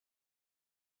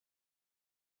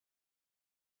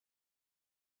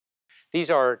These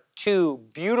are two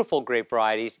beautiful grape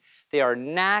varieties. They are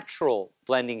natural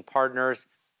blending partners,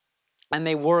 and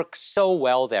they work so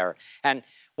well there. And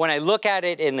when I look at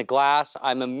it in the glass,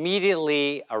 I'm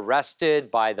immediately arrested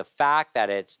by the fact that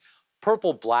it's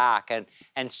purple black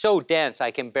and so dense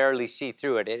I can barely see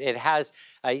through it. It has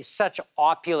such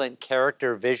opulent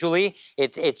character visually.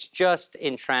 It's just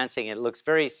entrancing. It looks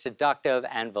very seductive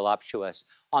and voluptuous.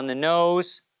 On the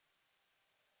nose,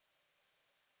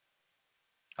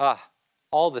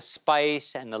 all the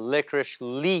spice and the licorice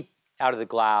leap out of the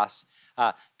glass.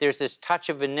 There's this touch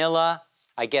of vanilla.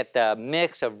 I get the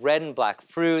mix of red and black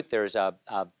fruit. There's a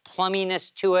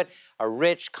plumminess to it, a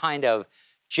rich kind of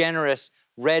generous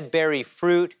red berry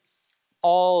fruit.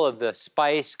 All of the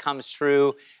spice comes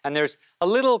through, and there's a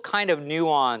little kind of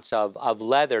nuance of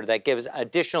leather that gives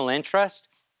additional interest,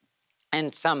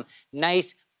 and some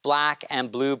nice black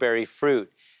and blueberry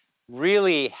fruit.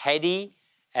 Really heady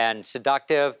and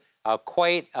seductive,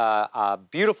 quite a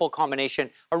beautiful combination,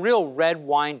 a real red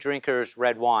wine drinker's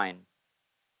red wine.